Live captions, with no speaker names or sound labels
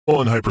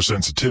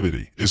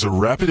Hypersensitivity is a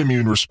rapid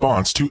immune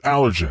response to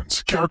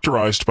allergens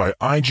characterized by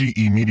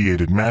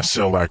IgE-mediated mast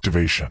cell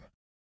activation.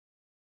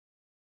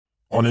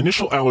 On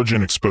initial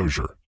allergen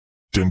exposure,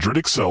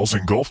 dendritic cells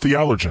engulf the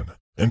allergen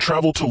and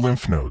travel to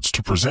lymph nodes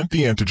to present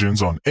the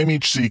antigens on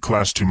MHC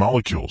class II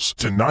molecules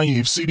to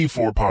naive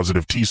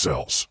CD4-positive T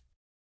cells.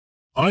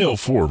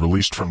 IL-4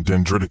 released from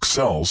dendritic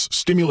cells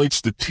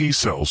stimulates the T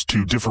cells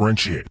to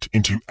differentiate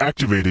into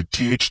activated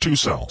Th2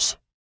 cells.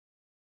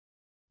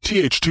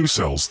 Th2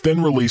 cells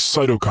then release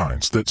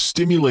cytokines that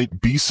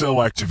stimulate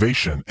B-cell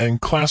activation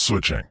and class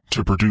switching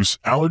to produce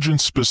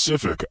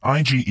allergen-specific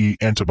IgE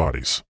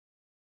antibodies.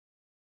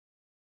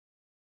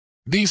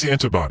 These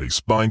antibodies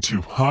bind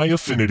to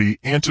high-affinity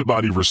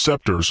antibody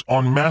receptors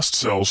on mast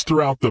cells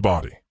throughout the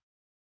body.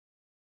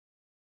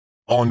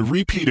 On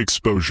repeat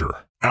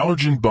exposure,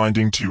 allergen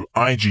binding to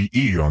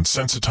IgE on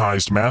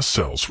sensitized mast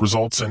cells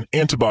results in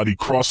antibody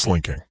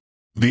cross-linking.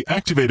 The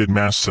activated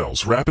mast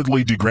cells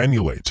rapidly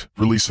degranulate,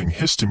 releasing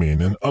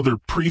histamine and other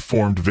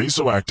preformed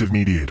vasoactive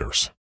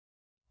mediators.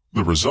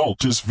 The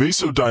result is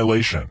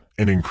vasodilation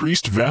and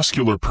increased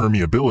vascular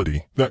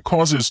permeability that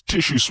causes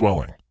tissue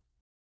swelling.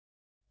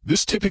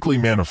 This typically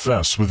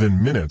manifests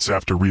within minutes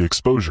after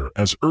re-exposure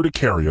as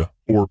urticaria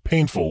or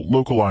painful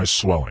localized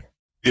swelling.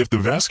 If the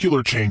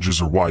vascular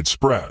changes are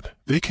widespread,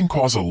 they can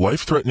cause a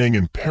life-threatening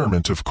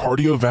impairment of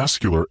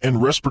cardiovascular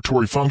and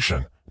respiratory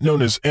function,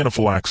 known as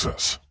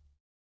anaphylaxis.